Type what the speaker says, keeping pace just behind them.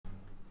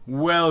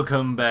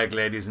Welcome back,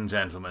 ladies and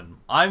gentlemen.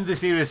 I'm the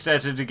Serious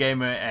Strategy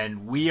Gamer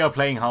and we are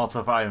playing Hearts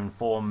of Iron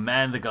for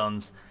Man the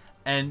Guns,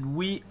 and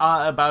we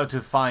are about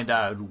to find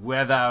out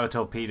whether our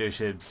torpedo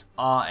ships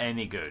are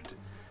any good.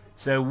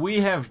 So we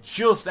have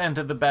just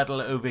entered the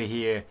battle over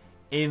here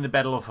in the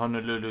Battle of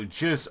Honolulu,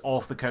 just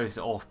off the coast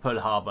of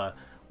Pearl Harbor,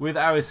 with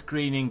our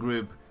screening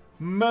group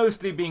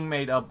mostly being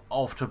made up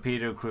of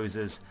torpedo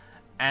cruisers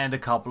and a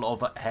couple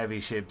of heavy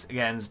ships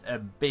against a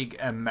big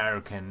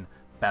American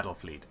battle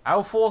fleet.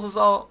 Our forces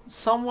are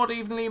somewhat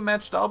evenly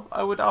matched up,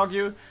 I would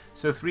argue.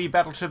 So 3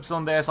 battleships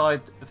on their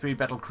side, 3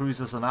 battle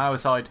cruisers on our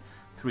side,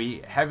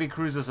 3 heavy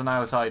cruisers on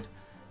our side,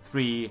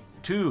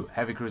 2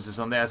 heavy cruisers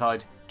on their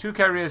side, 2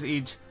 carriers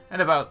each, and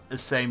about the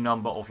same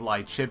number of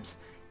light ships,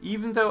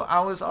 even though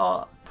ours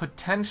are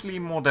potentially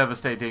more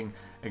devastating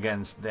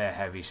against their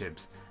heavy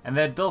ships. And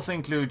that does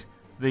include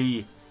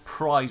the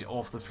pride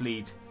of the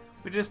fleet,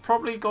 which is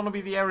probably going to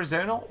be the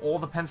Arizona or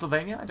the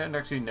Pennsylvania, I don't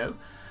actually know.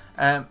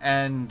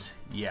 And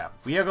yeah,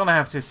 we are gonna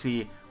have to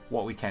see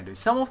what we can do.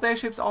 Some of their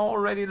ships are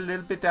already a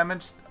little bit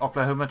damaged.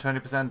 Oklahoma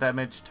 20%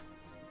 damaged,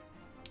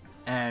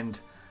 and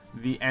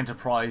the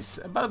Enterprise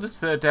about a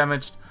third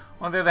damaged.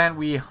 On the other hand,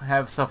 we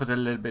have suffered a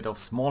little bit of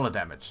smaller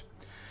damage.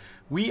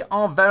 We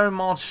are very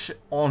much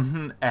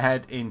on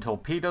ahead in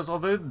torpedoes,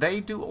 although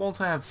they do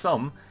also have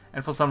some,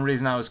 and for some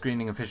reason our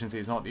screening efficiency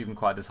is not even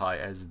quite as high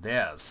as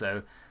theirs,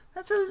 so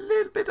that's a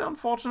little bit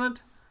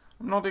unfortunate.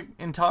 I'm not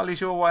entirely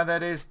sure why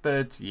that is,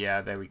 but yeah,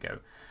 there we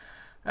go.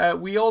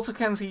 We also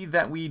can see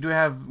that we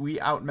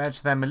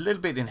outmatch them a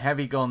little bit in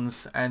heavy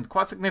guns and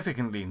quite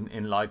significantly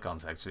in light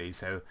guns actually.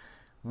 So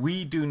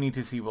we do need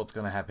to see what's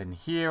going to happen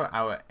here.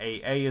 Our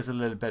AA is a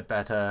little bit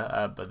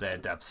better, but their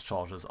depth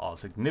charges are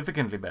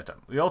significantly better.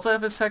 We also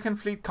have a second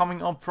fleet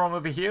coming up from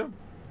over here,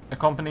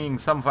 accompanying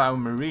some of our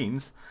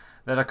Marines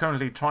that are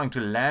currently trying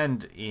to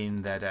land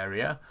in that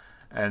area.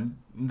 And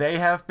they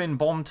have been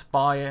bombed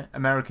by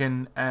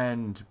American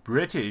and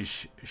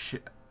British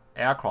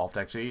aircraft,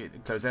 actually,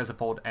 close air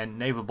support and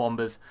naval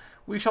bombers.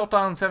 We shot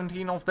down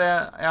 17 of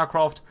their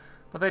aircraft,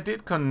 but they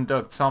did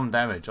conduct some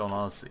damage on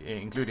us,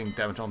 including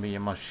damage on the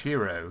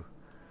Yamashiro,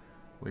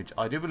 which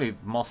I do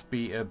believe must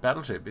be a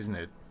battleship, isn't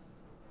it?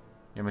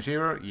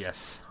 Yamashiro?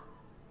 Yes.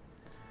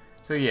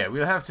 So yeah,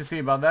 we'll have to see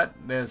about that.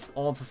 There's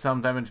also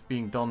some damage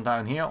being done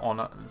down here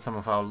on some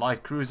of our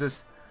light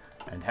cruisers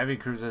and heavy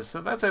cruisers, so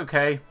that's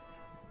okay.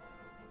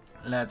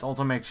 Let's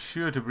also make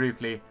sure to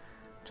briefly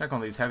check on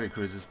these heavy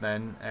cruisers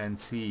then and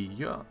see.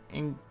 You're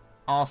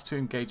asked to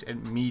engage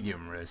at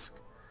medium risk.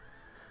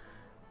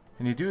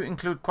 And you do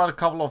include quite a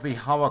couple of the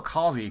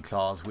Hawakazi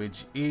class,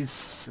 which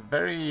is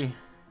very...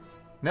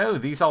 No,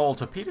 these are all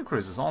torpedo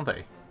cruisers, aren't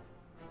they?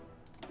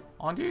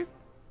 Aren't you?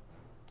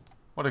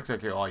 What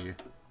exactly are you?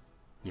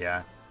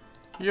 Yeah.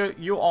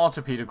 You are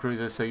torpedo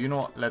cruisers, so you know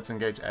what? Let's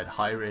engage at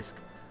high risk.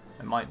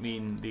 It might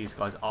mean these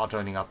guys are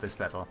joining up this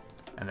battle,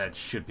 and that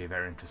should be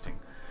very interesting.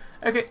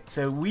 Okay,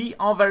 so we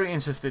are very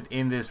interested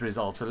in this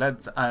result, so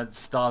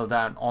let's dial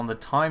down on the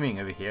timing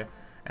over here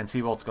and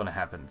see what's going to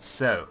happen.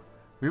 So,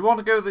 we want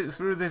to go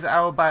through this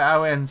hour by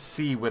hour and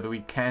see whether we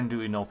can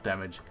do enough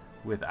damage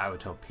with our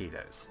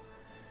torpedoes.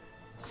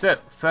 So,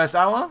 first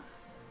hour,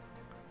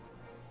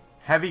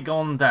 heavy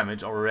gun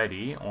damage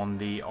already on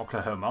the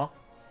Oklahoma,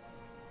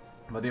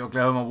 but the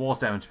Oklahoma was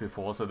damaged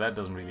before, so that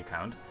doesn't really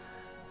count.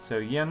 So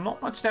yeah, not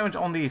much damage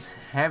on these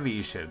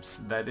heavy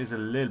ships, that is a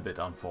little bit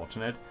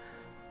unfortunate.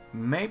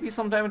 Maybe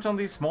some damage on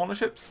these smaller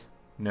ships?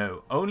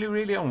 No, only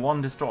really on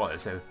one destroyer,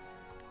 so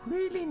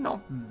really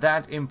not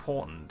that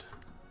important.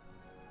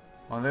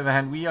 On the other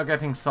hand, we are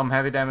getting some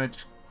heavy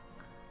damage.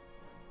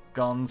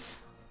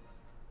 Guns.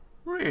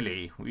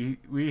 Really,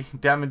 we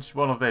damaged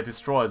one of their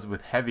destroyers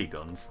with heavy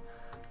guns.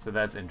 So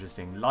that's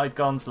interesting. Light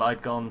guns,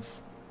 light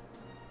guns.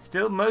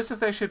 Still, most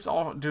of their ships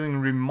are doing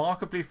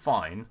remarkably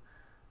fine.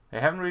 They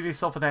haven't really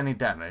suffered any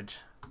damage.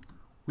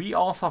 We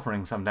are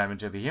suffering some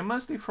damage over here,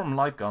 mostly from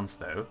light guns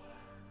though.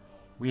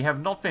 We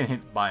have not been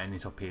hit by any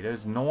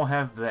torpedoes, nor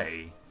have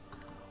they.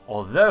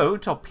 Although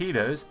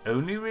torpedoes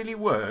only really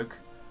work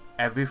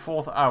every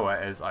 4th hour,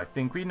 as I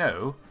think we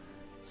know.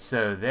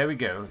 So there we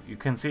go. You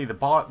can see the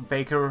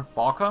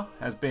Barker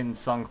has been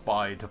sunk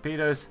by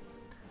torpedoes.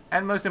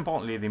 And most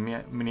importantly, the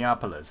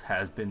Minneapolis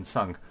has been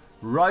sunk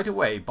right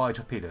away by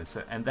torpedoes.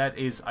 So, and that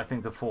is, I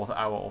think, the 4th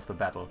hour of the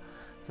battle.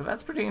 So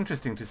that's pretty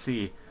interesting to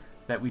see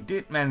that we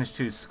did manage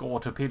to score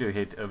a torpedo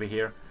hit over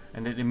here.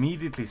 And it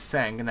immediately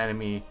sank an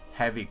enemy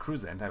heavy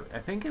cruiser, and I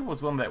think it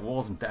was one that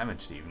wasn't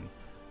damaged even.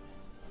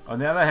 On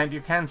the other hand, you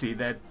can see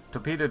that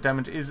torpedo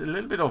damage is a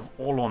little bit of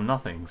all or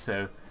nothing,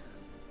 so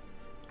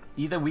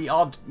either we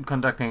are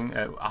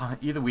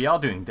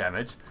doing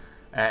damage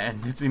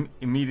and it's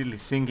immediately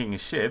sinking a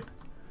ship,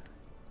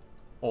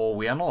 or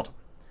we are not.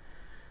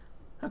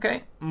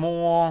 Okay,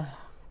 more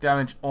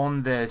damage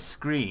on their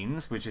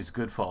screens, which is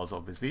good for us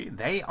obviously.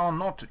 They are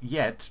not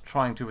yet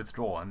trying to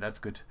withdraw, and that's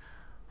good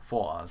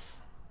for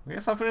us. We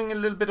are suffering a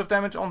little bit of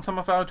damage on some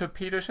of our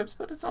torpedo ships,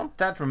 but it's not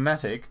that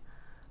dramatic.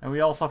 And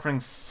we are suffering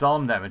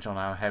some damage on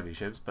our heavy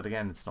ships, but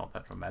again, it's not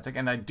that dramatic.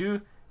 And I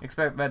do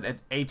expect that at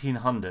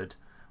 1800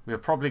 we're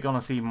probably going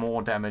to see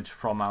more damage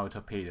from our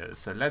torpedoes.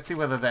 So let's see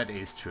whether that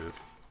is true.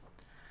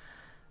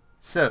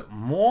 So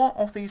more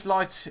of these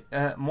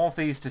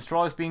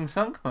destroyers being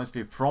sunk,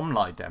 mostly from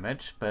light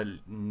damage, but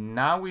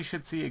now we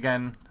should see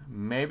again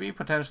maybe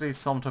potentially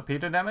some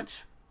torpedo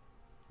damage.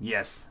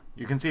 Yes,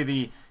 you can see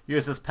the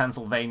USS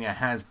Pennsylvania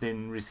has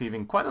been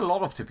receiving quite a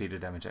lot of torpedo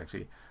damage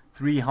actually.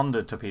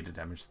 300 torpedo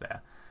damage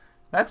there.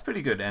 That's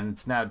pretty good, and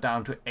it's now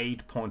down to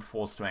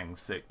 8.4 strength.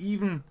 So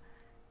even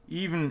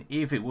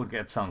if it would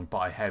get sunk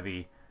by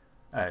heavy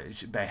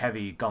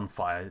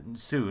gunfire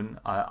soon,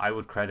 I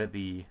would credit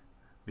the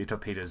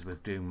torpedoes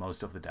with doing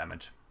most of the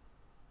damage.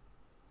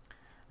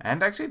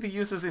 And actually the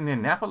USS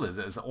Indianapolis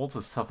has also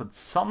suffered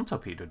some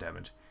torpedo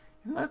damage.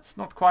 Even though it's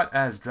not quite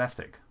as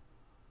drastic.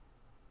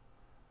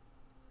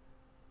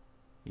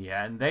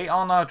 Yeah, and they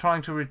are now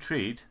trying to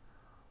retreat.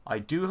 I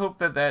do hope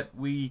that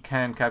we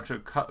can capture a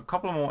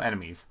couple more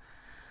enemies.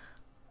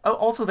 Oh,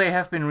 also they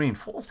have been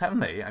reinforced, haven't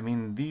they? I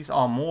mean, these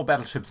are more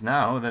battleships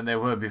now than they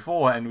were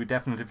before, and we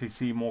definitely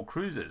see more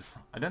cruisers.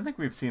 I don't think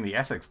we've seen the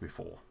Essex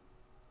before.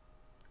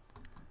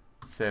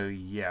 So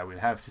yeah, we'll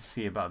have to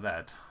see about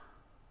that.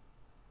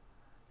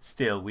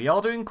 Still, we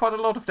are doing quite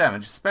a lot of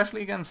damage,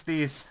 especially against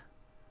these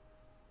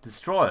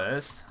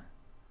destroyers.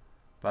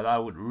 But I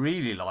would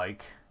really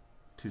like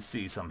to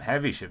see some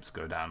heavy ships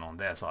go down on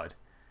their side.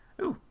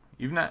 Ooh,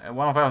 even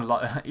one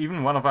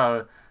of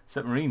our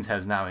submarines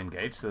has now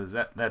engaged, so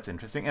that's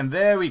interesting. And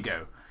there we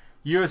go.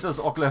 USS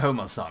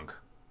Oklahoma sunk,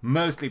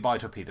 mostly by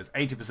torpedoes.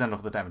 80%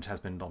 of the damage has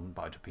been done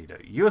by torpedo.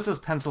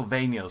 USS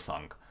Pennsylvania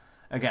sunk.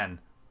 Again,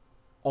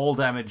 all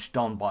damage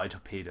done by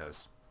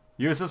torpedoes.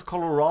 USS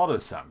Colorado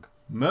sunk.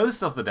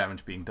 Most of the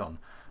damage being done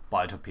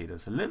by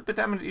torpedoes. A little bit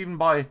damage even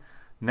by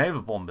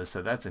naval bombers,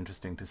 so that's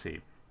interesting to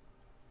see.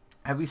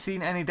 Have we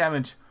seen any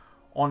damage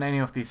on any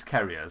of these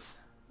carriers?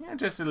 Yeah,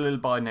 just a little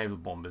by naval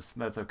bombers.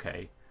 That's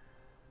okay.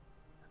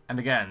 And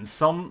again,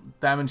 some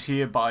damage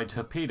here by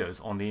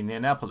torpedoes on the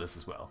Indianapolis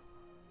as well.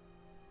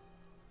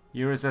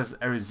 USS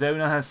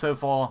Arizona has so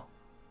far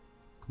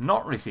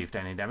not received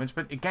any damage,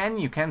 but again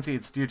you can see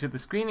it's due to the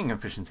screening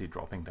efficiency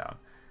dropping down.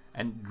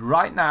 And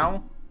right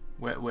now,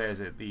 where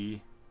is it?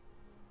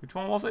 Which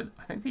one was it?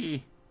 I think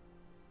the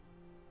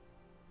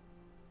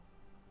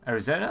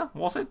Arizona,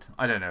 was it?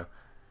 I don't know.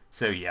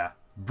 So yeah,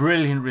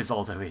 brilliant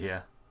result over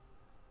here.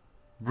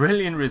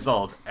 Brilliant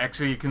result.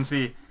 Actually, you can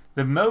see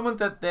the moment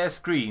that their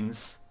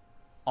screens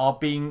are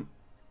being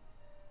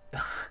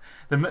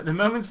the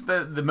moment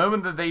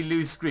that they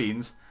lose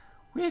screens,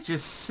 we're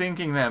just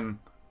sinking them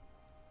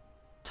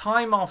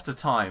time after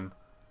time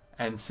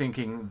and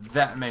sinking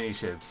that many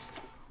ships.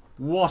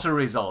 What a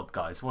result,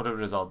 guys. What a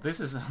result. This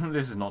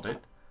is not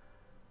it.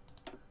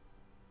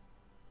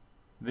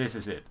 This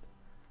is it.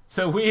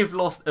 So we have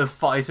lost a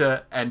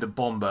fighter and a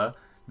bomber.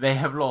 They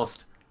have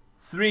lost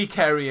 3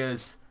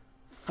 carriers,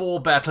 4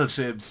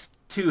 battleships,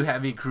 2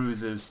 heavy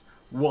cruisers,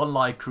 1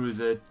 light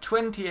cruiser,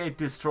 28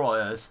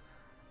 destroyers,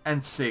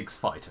 and 6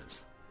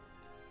 fighters.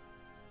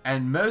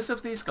 And most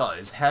of these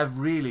guys have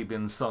really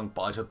been sunk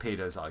by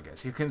torpedoes, I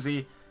guess. You can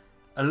see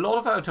a lot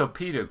of our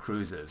torpedo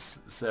cruisers.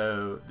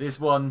 So this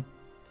one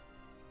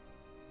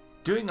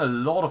doing a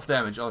lot of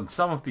damage on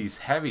some of these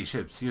heavy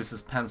ships.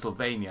 USS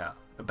Pennsylvania,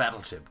 a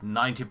battleship,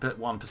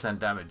 91%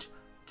 damage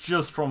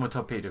just from a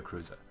torpedo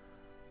cruiser.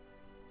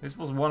 This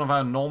was one of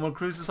our normal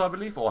cruisers, I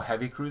believe, or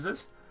heavy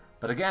cruisers.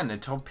 But again, a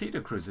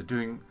torpedo cruiser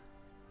doing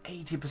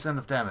 80%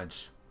 of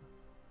damage.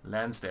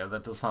 Lansdale,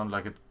 that does sound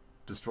like a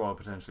destroyer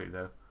potentially,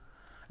 though.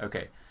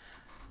 Okay.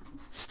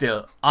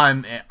 Still,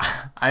 I'm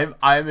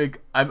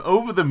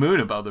over the moon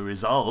about the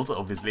result,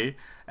 obviously,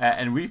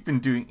 and we've been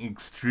doing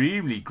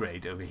extremely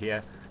great over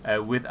here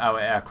with our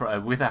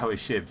aircraft, with our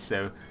ships.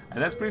 So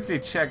let's briefly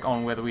check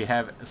on whether we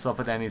have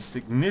suffered any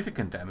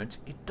significant damage.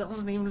 It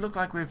doesn't even look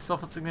like we've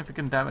suffered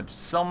significant damage.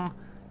 Some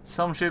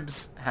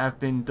ships have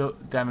been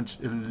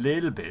damaged a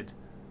little bit.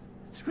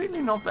 It's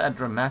really not that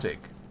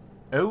dramatic.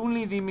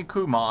 Only the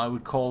Mikuma I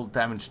would call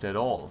damaged at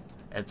all,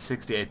 at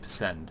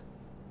 68%.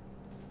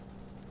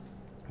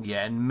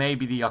 Yeah, and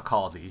maybe the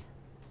Akazi.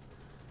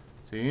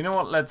 So you know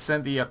what, let's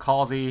send the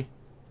Akazi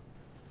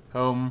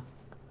home,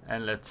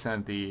 and let's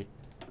send the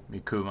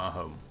Mikuma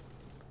home.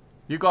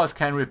 You guys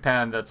can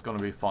repair, and that's gonna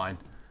be fine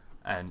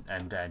and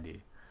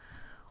dandy.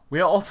 We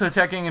are also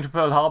attacking into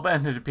Pearl Harbor,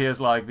 and it appears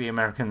like the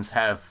Americans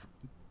have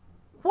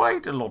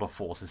quite a lot of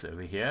forces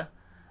over here.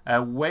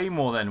 Way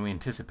more than we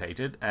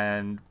anticipated,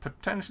 and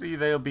potentially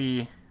they'll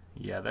be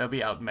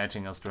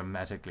outmatching us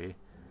dramatically.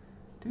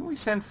 Didn't we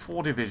send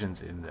 4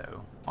 divisions in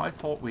though? I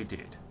thought we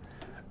did.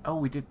 Oh,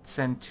 we did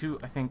send 2,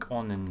 I think,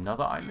 on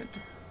another island.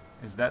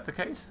 Is that the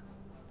case?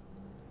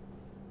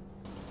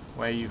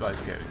 Where are you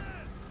guys going?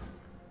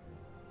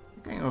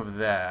 You're going over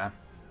there.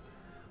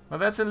 Well,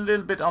 that's a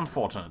little bit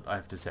unfortunate, I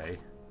have to say.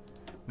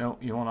 No,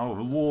 you want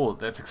over. Whoa,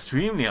 that's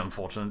extremely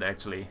unfortunate,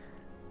 actually.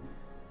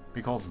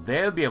 Because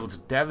they'll be able to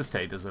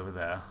devastate us over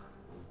there.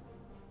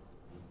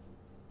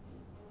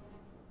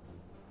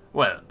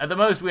 Well, at the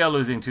most we are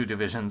losing 2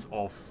 divisions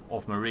of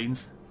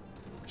Marines,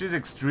 which is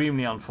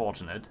extremely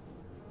unfortunate.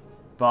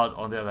 But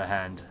on the other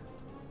hand,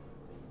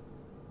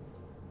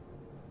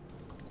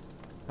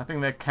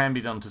 Nothing that can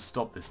be done to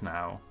stop this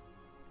now.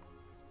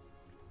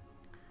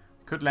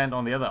 Could land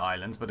on the other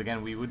islands, but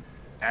again we would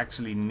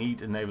actually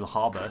need a naval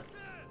harbor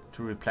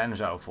to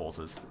replenish our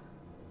forces.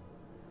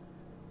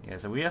 Yeah,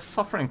 so we are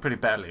suffering pretty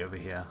badly over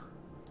here.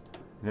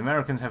 The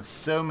Americans have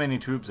so many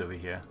troops over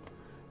here.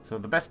 So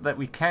the best that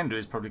we can do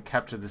is probably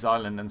capture this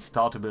island and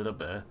start to build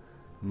up a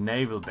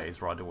naval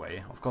base right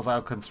away. Of course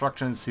our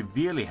construction is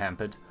severely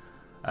hampered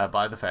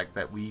by the fact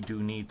that we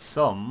do need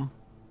some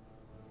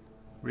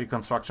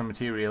reconstruction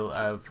material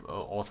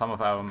or some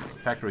of our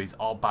factories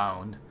are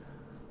bound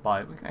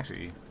by... We can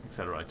actually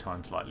accelerate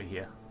time slightly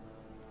here.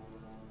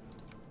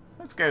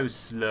 Let's go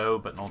slow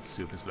but not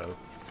super slow.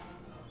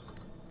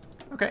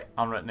 Okay,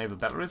 unread naval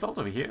battle result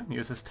over here.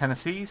 USS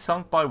Tennessee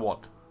sunk by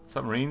what?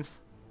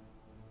 Submarines?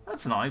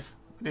 That's nice.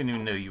 I didn't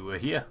even know you were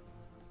here.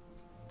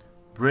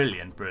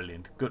 Brilliant,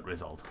 brilliant. Good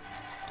result.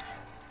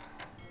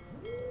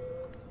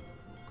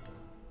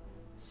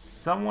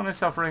 Someone is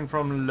suffering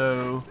from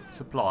low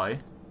supply.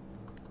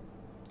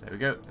 There we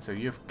go. So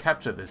you've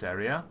captured this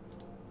area.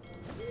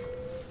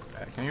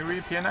 Can you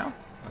reappear now?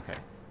 Okay.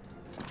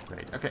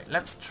 Great. Okay,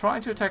 let's try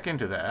to attack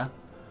into there.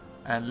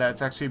 And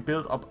let's actually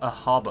build up a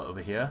harbor over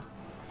here.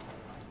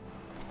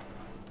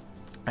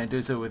 And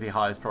do so with the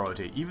highest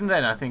priority. Even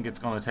then I think it's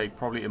going to take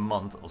probably a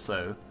month or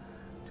so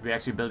to be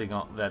actually building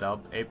that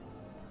up.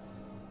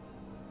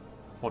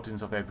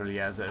 14th of April,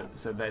 yeah,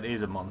 so that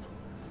is a month.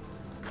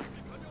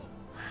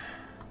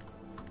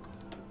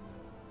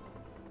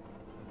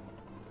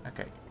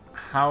 Okay,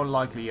 how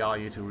likely are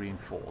you to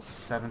reinforce?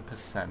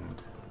 7%.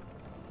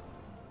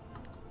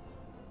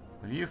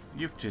 Well,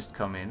 you've just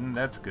come in,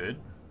 that's good.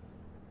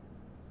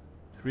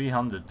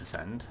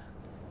 300%.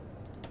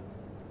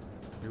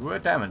 We were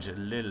damaged a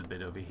little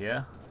bit over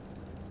here.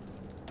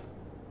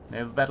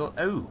 Naval battle.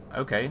 Oh,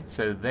 okay.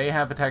 So they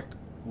have attacked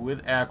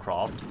with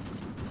aircraft.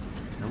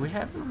 And we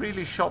haven't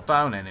really shot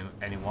down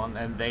anyone,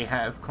 and they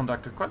have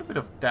conducted quite a bit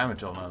of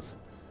damage on us.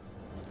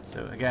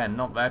 So again,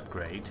 not that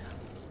great.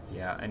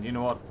 Yeah, and you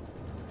know what?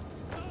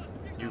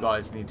 You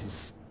guys need to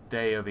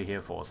stay over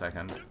here for a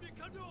second.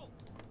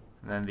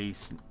 And then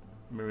these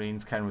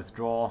Marines can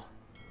withdraw.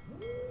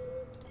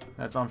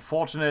 That's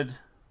unfortunate.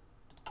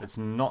 It's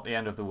not the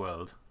end of the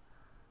world.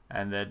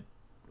 And that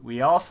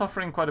we are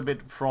suffering quite a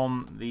bit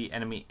from the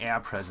enemy air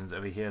presence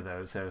over here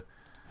though, so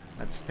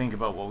let's think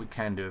about what we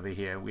can do over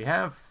here. We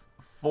have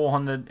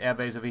 400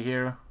 airbase over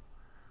here.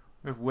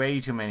 We have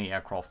way too many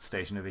aircraft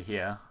stationed over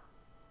here.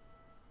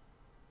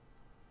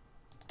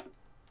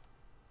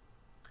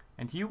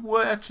 And you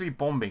were actually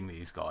bombing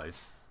these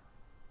guys.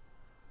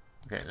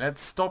 Okay,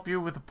 let's stop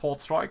you with the port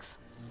strikes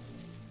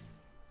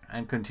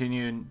and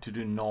continue to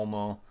do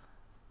normal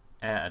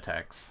air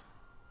attacks.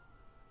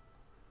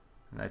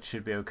 That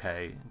should be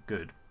okay.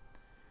 Good.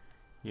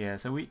 Yeah,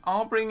 so we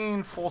are bringing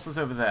in forces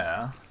over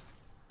there,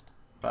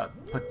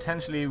 but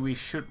potentially we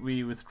should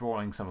be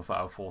withdrawing some of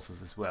our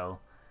forces as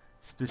well.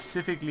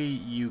 Specifically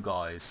you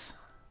guys,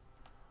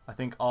 I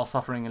think are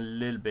suffering a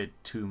little bit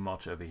too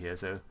much over here,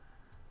 so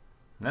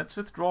let's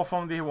withdraw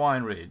from the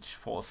Hawaiian Ridge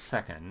for a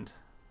second.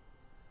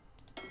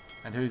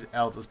 And who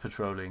else is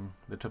patrolling?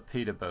 The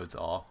torpedo boats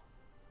are.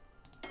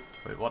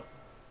 Wait, what?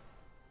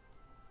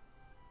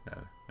 No.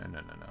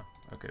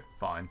 Okay,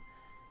 fine.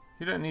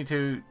 You don't need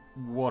to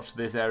watch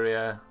this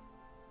area.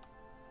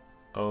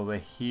 Over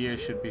here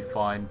should be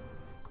fine.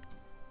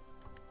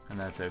 And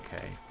that's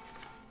okay.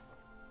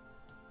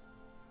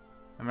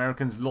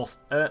 Americans lost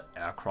an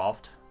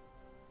aircraft.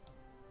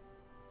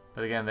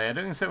 But again, they are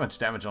doing so much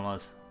damage on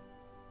us.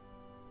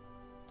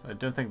 So I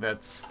don't think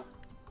that's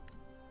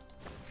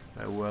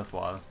very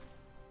worthwhile.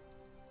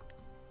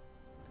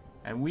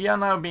 And we are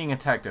now being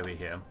attacked over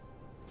here.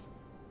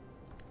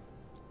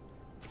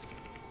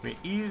 We're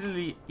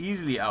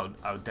easily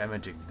out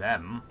damaging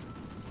them.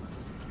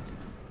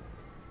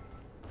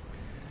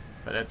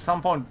 But at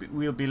some point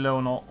we'll be low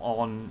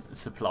on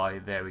supply.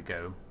 There we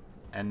go.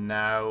 And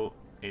now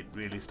it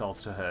really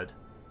starts to hurt.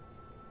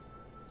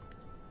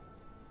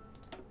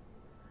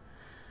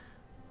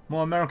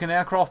 More American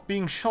aircraft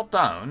being shot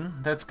down.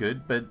 That's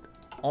good, but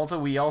also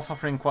we are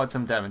suffering quite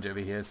some damage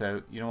over here.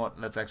 So you know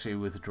what? Let's actually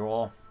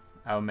withdraw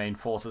our main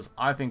forces.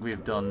 I think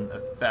we've done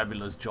a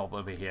fabulous job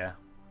over here.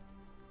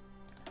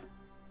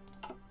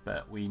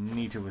 But we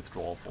need to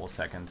withdraw for a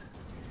second.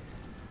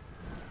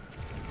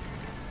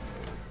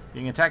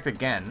 Being attacked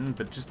again,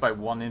 but just by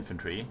one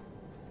infantry.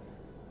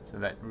 So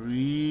that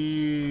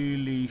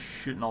really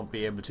should not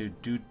be able to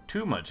do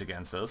too much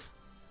against us.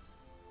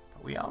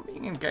 But we are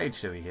being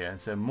engaged over here.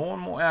 So more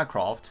and more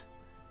aircraft.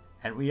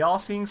 And we are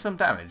seeing some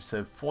damage.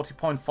 So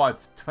 40.5,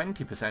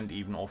 20%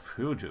 even off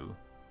Hoju.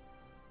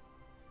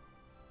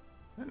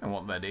 I don't know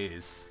what that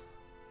is.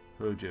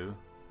 Hoju.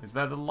 Is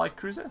that a light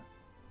cruiser?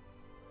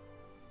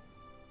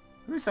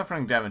 Who's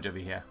suffering damage over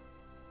here?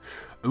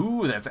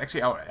 Ooh, that's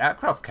actually our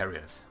aircraft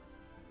carriers.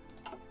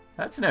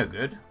 That's no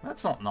good.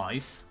 That's not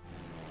nice.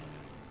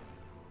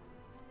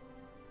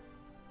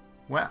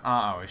 Where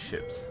are our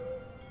ships?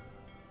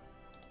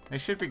 They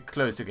should be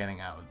close to getting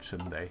out,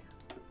 shouldn't they?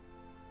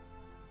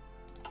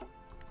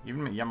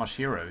 Even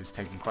Yamashiro is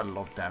taking quite a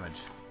lot of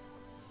damage.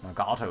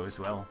 Nagato as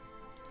well.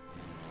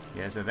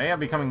 Yeah, so they are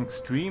becoming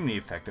extremely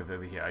effective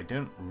over here. I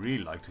don't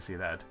really like to see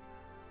that.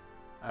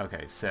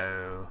 Okay,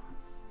 so...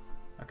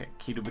 Okay,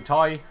 Kido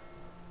Butai.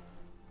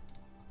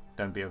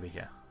 Don't be over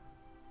here.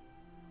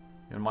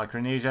 You're in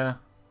Micronesia.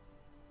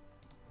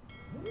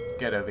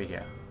 Get over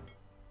here.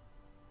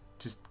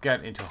 Just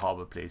get into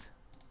harbor, please.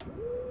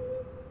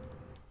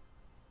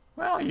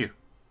 Where are you?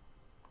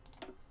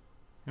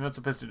 You're not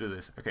supposed to do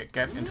this. Okay,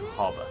 get into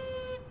harbor.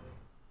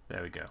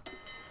 There we go.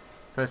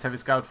 First heavy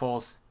scout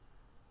force.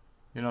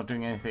 You're not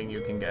doing anything. You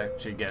can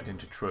actually get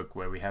into Truk,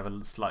 where we have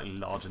a slightly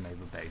larger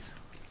naval base.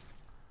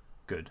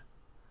 Good.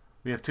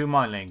 We have 2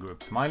 mine laying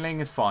groups. Mine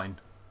laying is fine.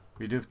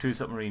 We do have 2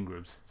 submarine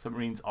groups.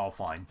 Submarines are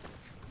fine.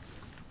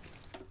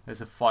 There's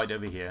a fight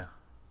over here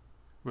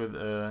with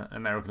an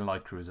American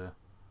light cruiser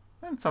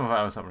and some of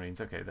our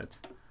submarines. Okay,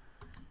 that's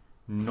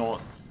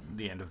not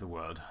the end of the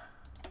world.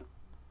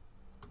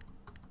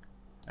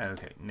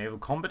 Okay, naval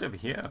combat over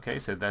here. Okay,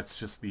 so that's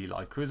just the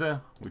light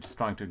cruiser, which is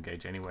trying to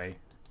engage anyway,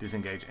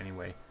 disengage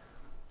anyway.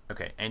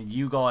 Okay, and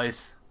you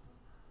guys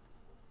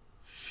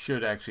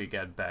should actually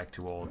get back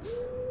towards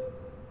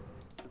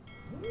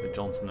the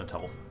Johnson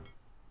Atoll.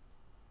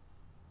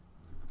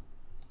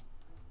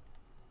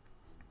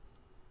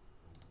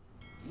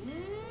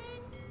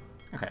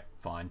 Okay,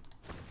 fine.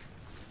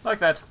 Like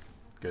that.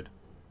 Good.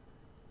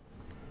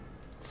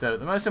 So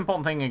the most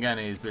important thing again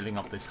is building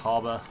up this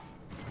harbour.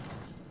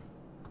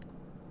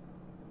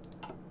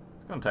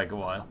 It's going to take a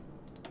while.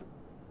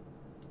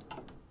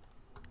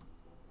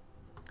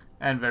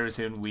 And very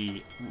soon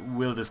we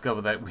will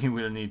discover that we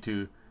will need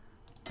to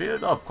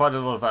build up quite a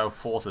lot of our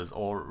forces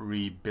or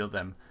rebuild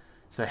them.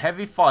 So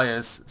heavy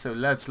fires, so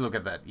let's look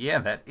at that. Yeah,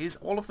 that is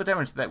all of the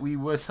damage that we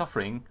were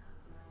suffering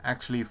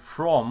actually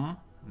from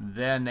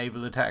their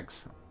naval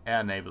attacks,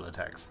 air naval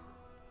attacks.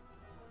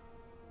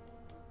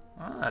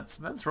 Oh,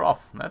 that's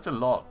rough. That's a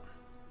lot.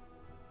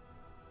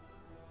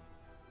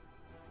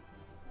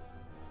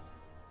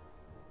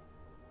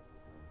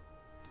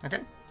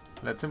 Okay,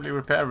 let's simply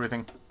repair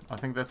everything. I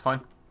think that's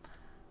fine.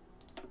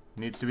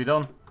 Needs to be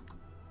done.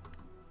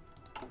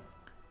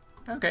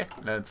 Okay,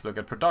 let's look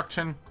at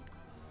production.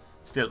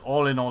 Still,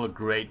 all in all, a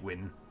great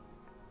win.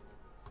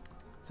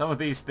 Some of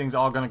these things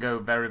are going to go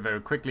very, very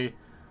quickly,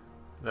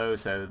 though,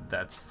 so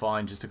that's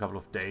fine. Just a couple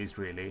of days,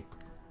 really,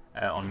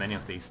 on many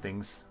of these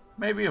things.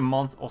 Maybe a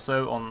month or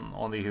so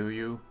on the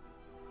Huyu.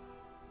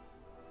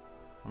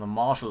 On the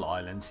Marshall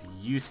Islands,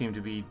 you seem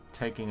to be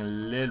taking a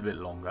little bit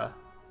longer.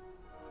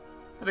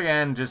 But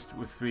again, just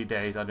with 3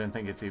 days, I don't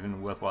think it's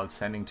even worthwhile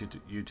sending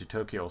you to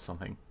Tokyo or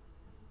something.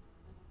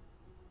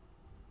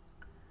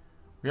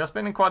 We are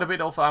spending quite a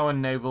bit of our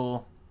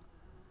naval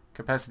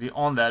capacity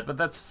on that, but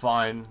that's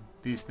fine.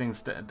 These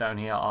things down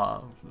here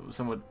are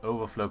somewhat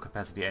overflow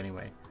capacity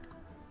anyway.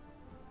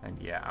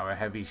 And yeah,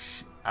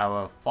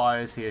 our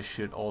fires here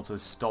should also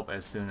stop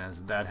as soon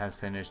as that has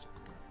finished.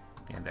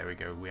 And there we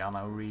go. We are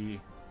now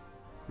really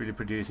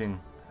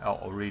producing,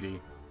 or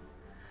really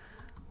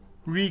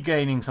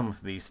regaining some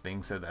of these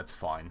things, so that's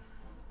fine.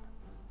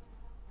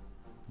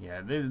 Yeah,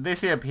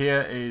 this here up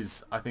here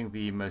is, I think,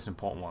 the most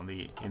important one.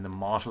 In the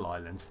Marshall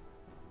Islands,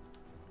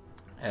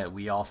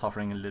 we are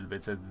suffering a little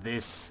bit. So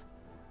this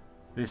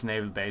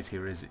naval base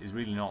here is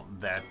really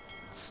not that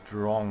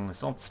strong.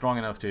 It's not strong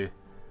enough to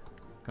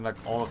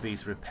conduct all of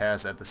these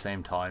repairs at the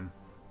same time.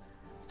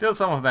 Still,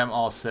 some of them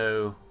are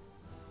so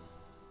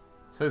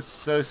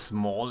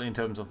small in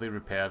terms of the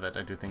repair that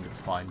I do think it's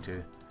fine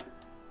to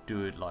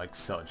do it like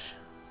such.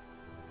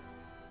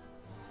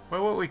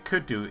 Well, what we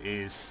could do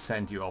is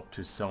send you up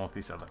to some of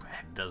these other...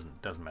 It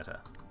doesn't matter.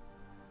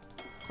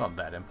 It's not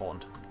that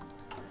important.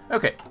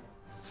 Okay,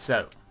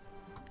 so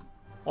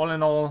all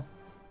in all,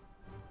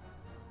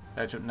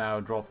 that should now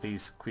drop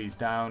these quays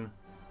down.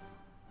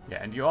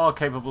 Yeah, and you are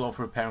capable of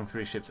repairing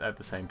 3 ships at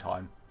the same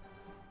time.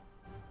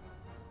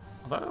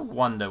 Although I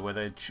wonder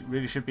whether it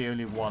really should be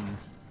only one.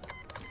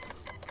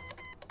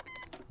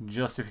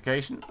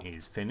 Justification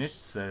is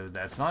finished, so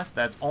that's nice.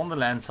 That's on the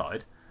land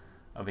side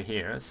over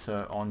here.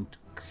 So on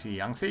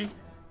Xiangxi,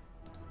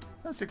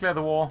 let's declare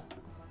the war,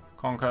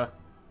 conquer,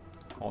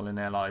 call in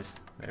allies.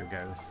 There it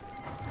goes.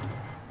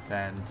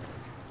 Send.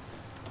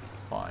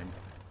 Fine.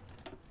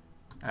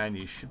 And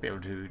you should be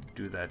able to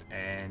do that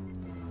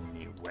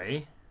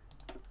anyway.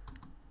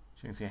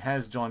 Xiangxi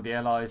has joined the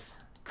allies.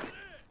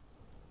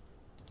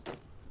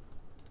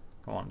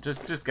 Come on,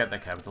 just get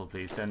that capital,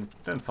 please.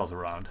 Don't fuss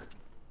around.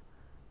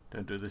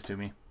 Don't do this to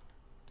me.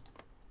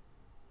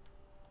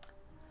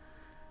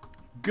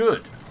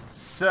 Good.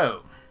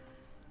 So,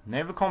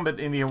 naval combat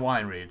in the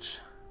Hawaiian Ridge.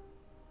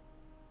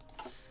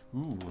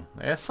 Ooh,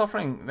 they're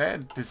suffering. They're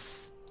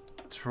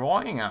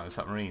destroying our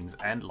submarines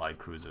and light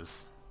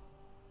cruisers.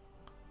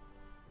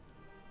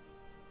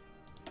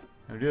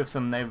 We do have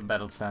some naval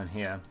battles down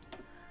here.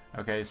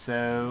 Okay,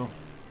 so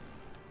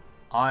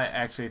I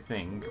actually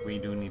think we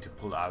do need to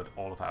pull out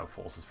all of our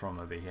forces from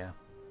over here.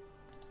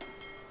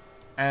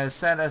 As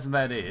sad as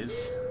that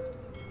is,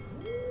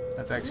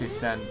 let's actually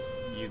send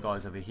you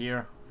guys over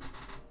here.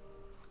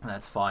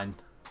 That's fine.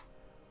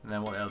 And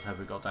then what else have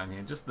we got down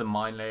here? Just the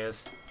mine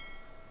layers.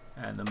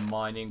 And the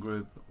mining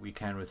group we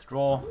can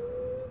withdraw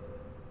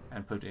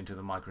and put into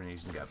the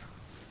Micronesian gap.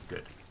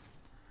 Good.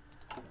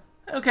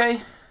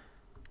 Okay.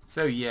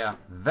 So yeah,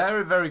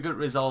 very, very good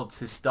results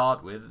to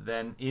start with.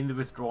 Then in the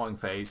withdrawing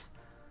phase,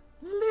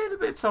 a little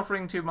bit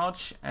suffering too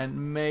much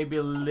and maybe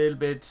a little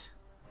bit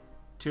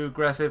too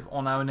aggressive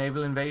on our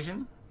naval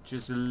invasion.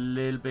 Just a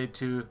little bit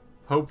too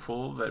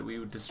hopeful that we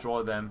would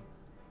destroy them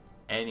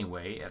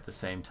anyway at the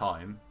same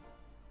time.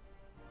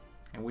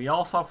 And we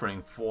are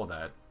suffering for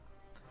that.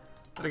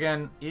 But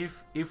again,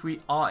 if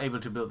we are able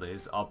to build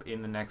this up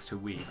in the next 2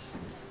 weeks,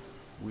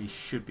 we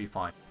should be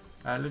fine.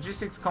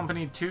 Logistics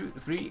Company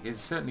 3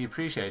 is certainly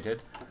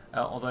appreciated,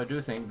 although I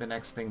do think the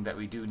next thing that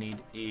we do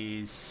need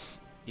is,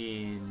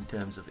 in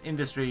terms of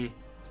industry,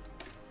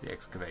 the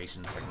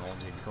excavation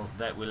technology, because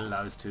that will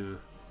allow us to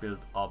build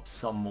up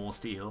some more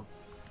steel,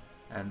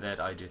 and that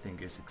I do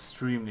think is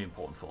extremely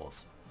important for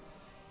us.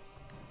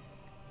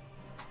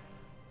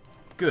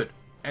 Good.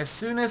 As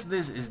soon as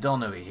this is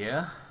done over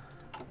here...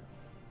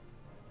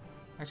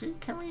 Actually,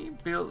 can we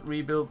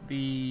rebuild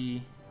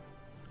the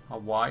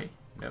Hawaii?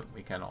 No,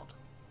 we cannot.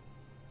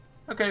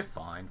 Okay,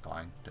 fine,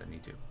 don't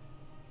need to.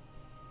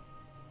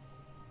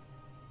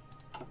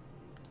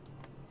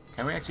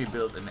 Can we actually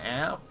build an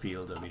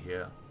airfield over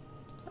here?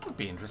 That would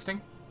be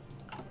interesting.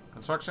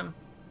 Construction?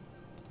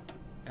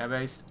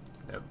 Airbase?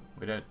 No,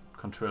 we don't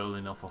control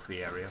enough of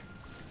the area.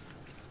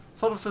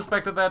 Sort of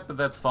suspected that, but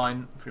that's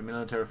fine. Free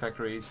military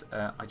factories.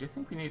 I do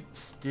think we need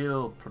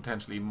still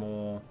potentially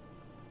more...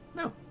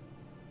 No.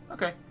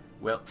 Okay.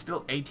 Well,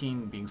 still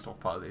 18 being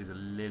stockpiled is a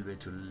little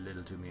bit too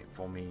little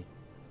for me.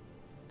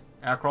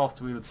 Aircraft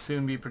will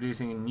soon be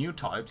producing a new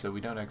type, so we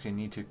don't actually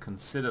need to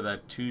consider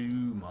that too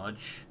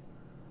much.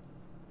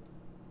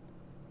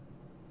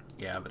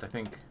 Yeah, but I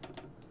think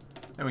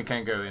then we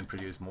can go and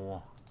produce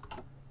more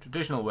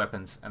traditional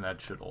weapons, and that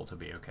should also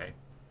be okay.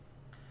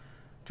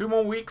 2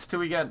 more weeks till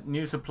we get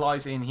new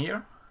supplies in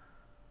here,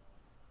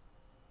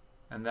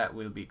 and that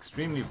will be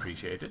extremely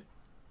appreciated.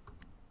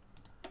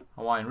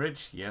 Hawaiian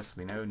Ridge, yes,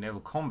 we know. Naval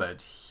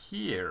combat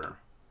here.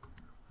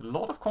 A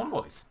lot of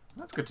convoys.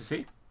 That's good to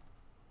see.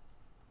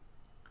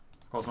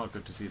 Of course, not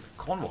good to see the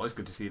convoys,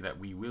 good to see that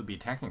we will be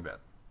attacking that.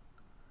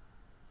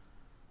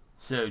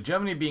 So,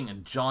 Germany being a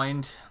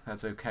giant,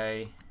 that's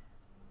okay.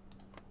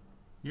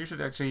 You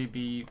should actually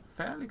be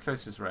fairly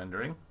close to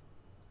surrendering.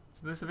 Is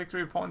this a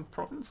victory point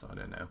province? I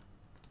don't know.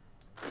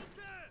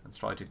 Let's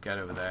try to get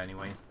over there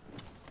anyway.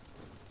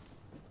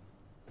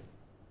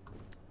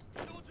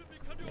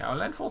 Yeah, our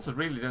land forces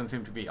really don't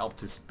seem to be up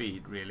to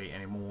speed really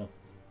anymore.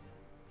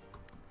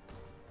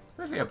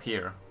 Especially up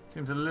here. It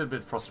seems a little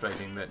bit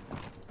frustrating that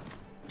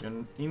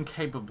you're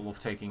incapable of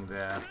taking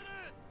their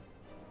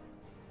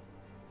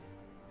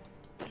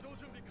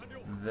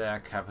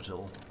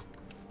capital.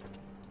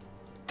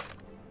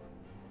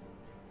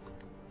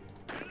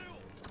 Let's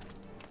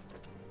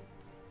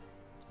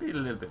be a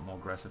little bit more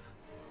aggressive.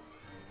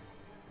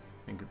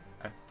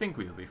 I think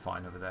we'll be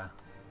fine over there.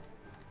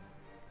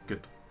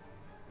 Good.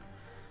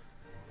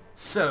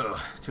 So,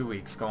 2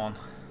 weeks gone.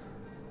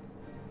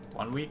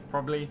 1 week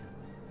probably.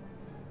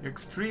 You're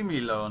extremely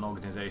low on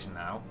organization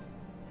now,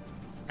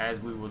 as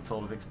we would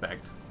sort of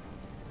expect.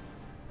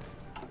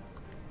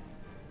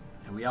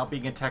 And we are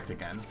being attacked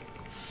again.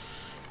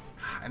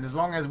 And as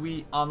long as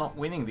we are not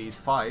winning these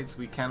fights,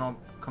 we cannot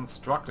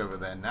construct over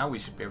there. Now we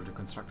should be able to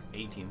construct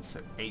 18,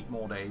 so 8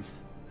 more days.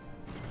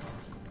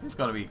 It's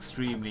going to be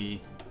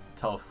extremely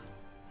tough.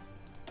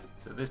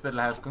 So this battle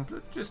has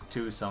concluded. Just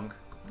 2 sunk.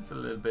 It's a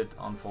little bit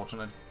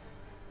unfortunate.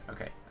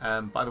 Okay,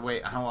 by the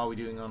way, how are we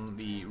doing on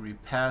the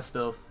repair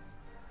stuff?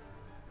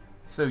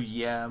 So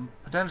yeah,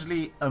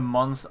 potentially a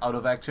month out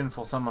of action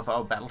for some of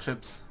our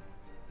battleships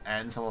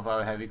and some of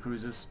our heavy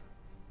cruisers.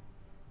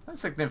 That's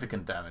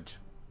significant damage.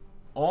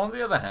 On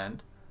the other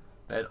hand,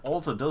 that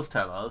also does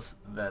tell us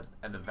that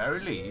at the very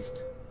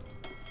least,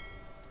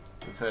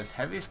 the first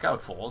heavy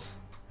scout force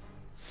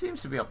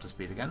seems to be up to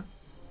speed again.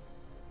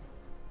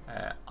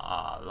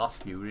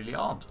 Last few really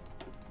aren't.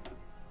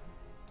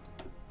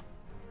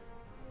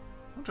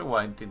 Not sure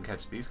why I didn't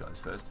catch these guys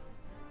first.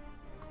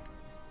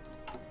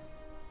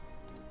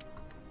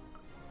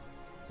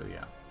 So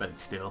yeah, but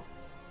still,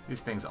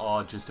 these things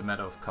are just a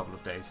matter of a couple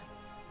of days.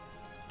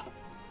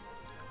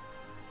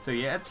 So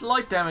yeah, it's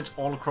light damage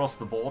all across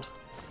the board,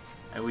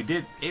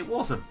 and it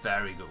was a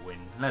very good win.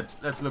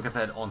 Let's look at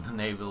that on the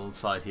naval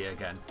side here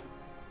again.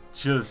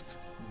 Just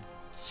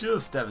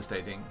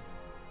devastating.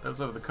 That was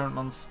over the current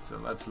months, so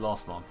that's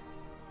last month.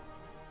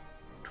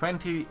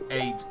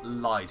 28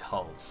 light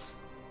hulls.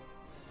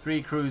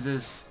 3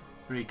 cruisers,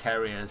 3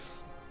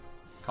 carriers,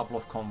 couple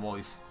of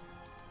convoys,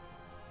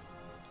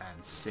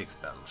 and 6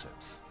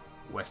 battleships.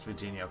 West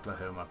Virginia,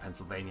 Oklahoma,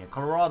 Pennsylvania,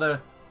 Colorado,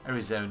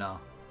 Arizona,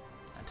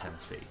 and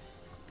Tennessee.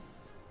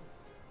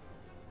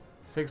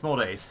 6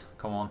 more days,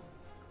 come on.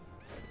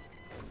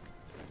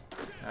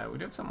 We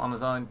do have some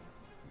unassigned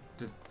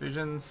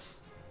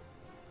divisions.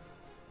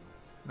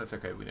 That's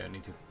okay, we don't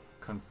need to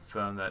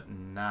confirm that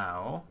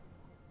now.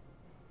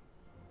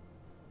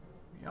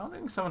 We are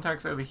doing some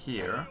attacks over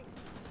here.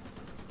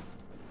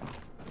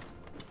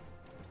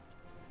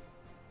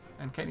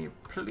 And can you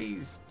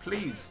please,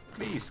 please,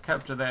 please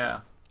capture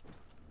there?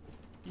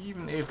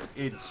 Even if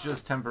it's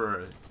just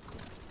temporary.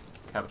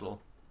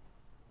 Capital.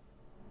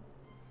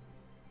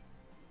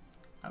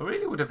 I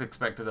really would have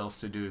expected us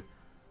to do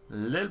a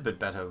little bit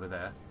better over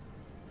there.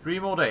 3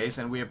 more days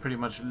and we are pretty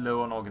much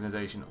low on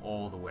organization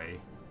all the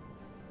way.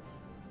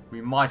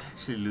 We might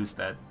actually lose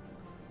that.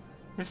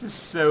 This is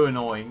so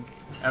annoying.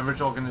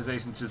 Average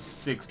organization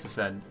just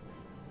 6%.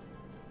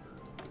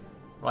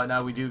 Right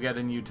now we do get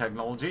a new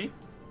technology.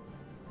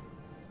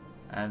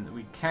 And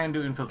we can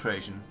do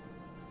infiltration.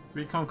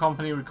 Recon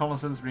company,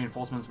 reconnaissance,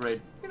 reinforcements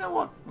rate. You know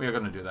what? We are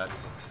going to do that.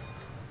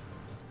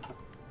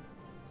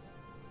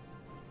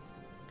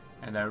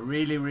 And I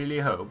really, really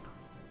hope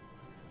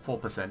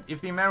 4%. If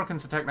the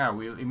Americans attack now,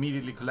 we'll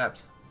immediately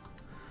collapse.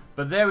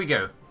 But there we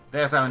go.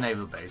 There's our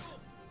naval base.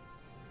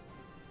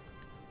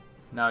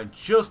 Now I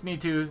just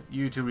need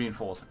you to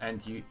reinforce.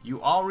 And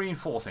you are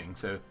reinforcing,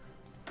 so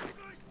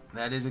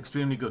that is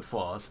extremely good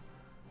for us.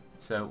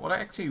 So what I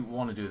actually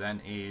want to do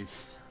then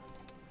is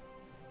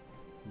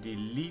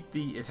delete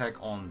the attack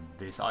on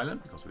this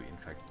island, because we in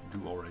fact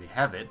do already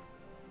have it.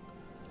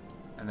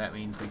 And that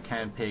means we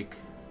can pick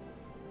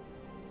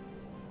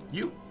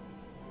you,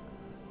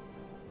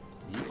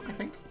 I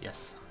think,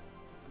 yes,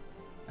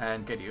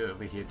 and get you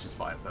over here just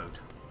by a boat.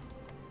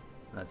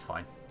 That's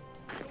fine.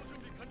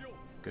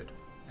 Good.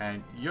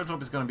 And your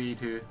job is going to be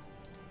to...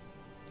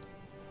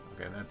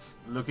 Okay, that's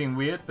looking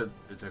weird, but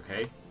it's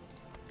okay.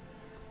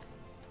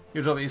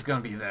 Your job is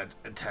going to be that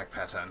attack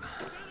pattern.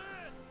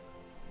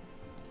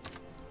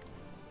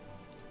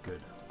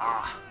 Good.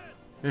 Ah!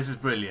 This is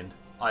brilliant.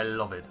 I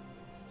love it.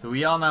 So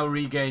we are now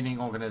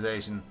regaining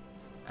organization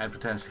and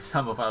potentially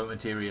some of our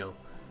material.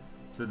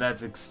 So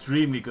that's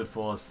extremely good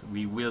for us.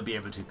 We will be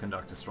able to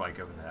conduct a strike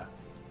over there.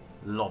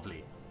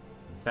 Lovely.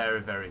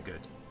 Very, very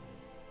good.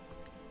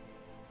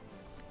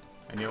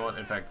 And you know what?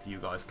 In fact, you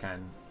guys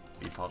can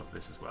be part of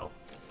this as well.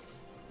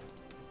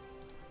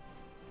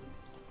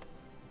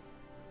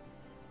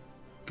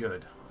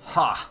 Good.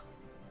 Ha!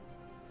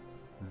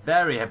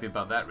 Very happy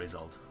about that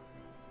result.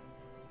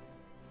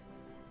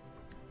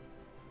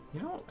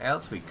 You know what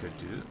else we could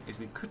do? Is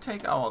we could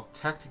take our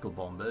tactical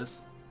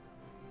bombers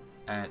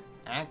and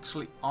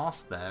actually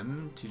ask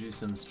them to do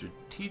some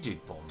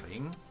strategic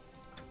bombing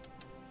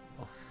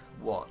of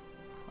what?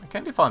 I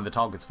can define the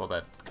targets for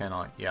that, can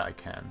I? Yeah, I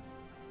can.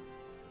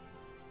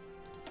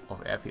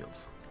 Of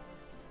airfields.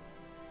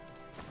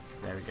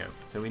 There we go.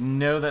 So we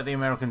know that the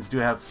Americans do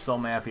have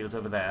some airfields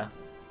over there,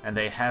 and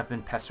they have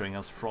been pestering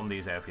us from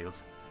these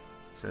airfields.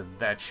 So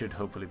that should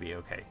hopefully be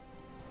okay.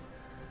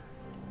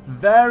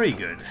 Very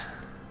good.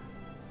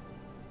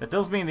 That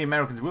does mean the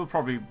Americans will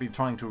probably be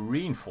trying to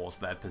reinforce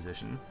that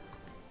position,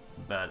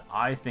 but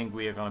I think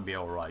we are going to be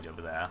alright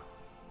over there.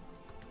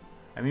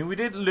 I mean, we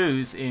did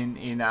lose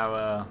in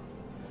our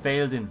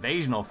failed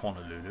invasion of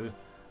Honolulu,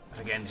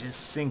 but again,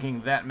 just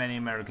sinking that many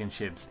American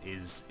ships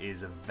is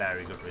a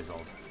very good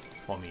result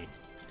for me.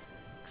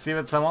 See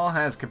that Samoa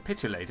has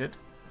capitulated,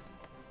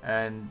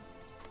 and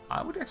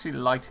I would actually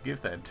like to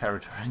give that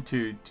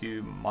territory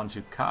to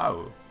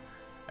Manchukuo,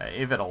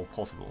 if at all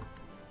possible.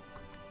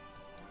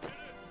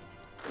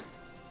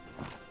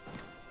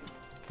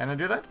 Can I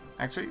do that,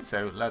 actually?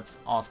 So let's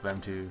ask them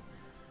to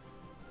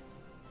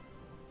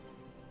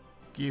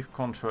give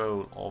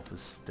control of a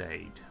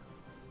state.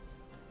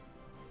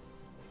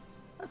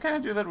 How can I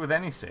do that with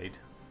any state?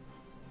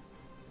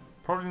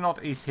 Probably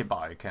not East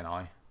Hibai, can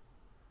I?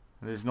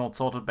 This is not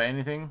sorted by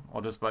anything,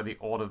 or just by the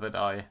order that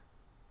I...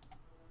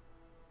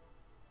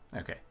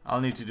 Okay,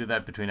 I'll need to do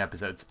that between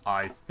episodes,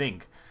 I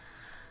think.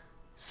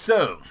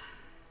 So,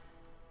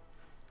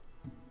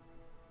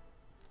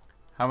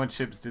 how much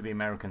ships do the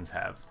Americans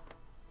have?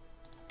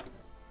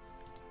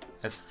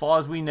 As far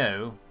as we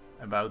know,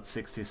 about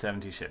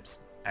 60-70 ships.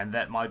 And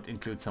that might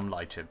include some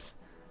light ships.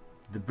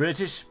 The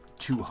British,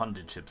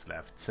 200 ships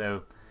left.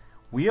 So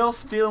we are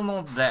still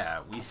not there.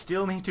 We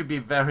still need to be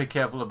very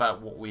careful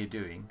about what we're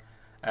doing.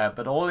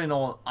 But all in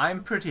all,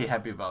 I'm pretty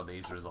happy about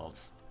these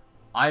results.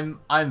 I'm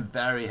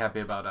very happy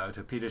about our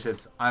torpedo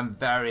ships. I'm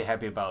very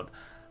happy about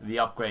the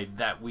upgrade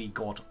that we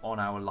got on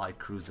our light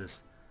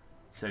cruisers.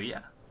 So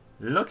yeah.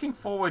 Looking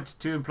forward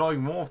to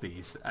employing more of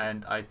these,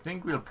 and I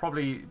think we'll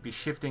probably be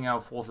shifting our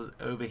forces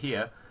over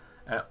here,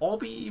 or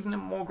be even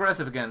more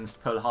aggressive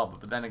against Pearl Harbor,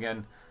 but then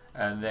again,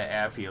 their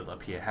airfield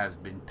up here has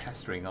been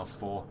pestering us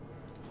for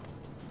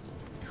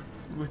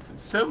with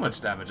so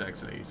much damage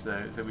actually,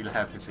 so we'll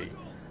have to see.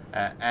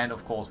 And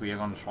of course we are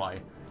going to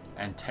try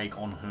and take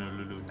on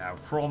Honolulu now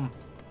from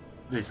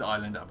this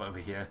island up over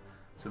here,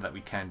 so that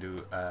we can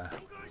do a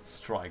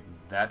strike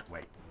that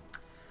way.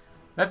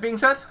 That being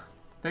said,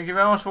 thank you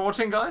very much for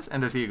watching, guys,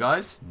 and I'll see you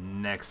guys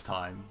next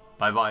time.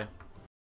 Bye bye.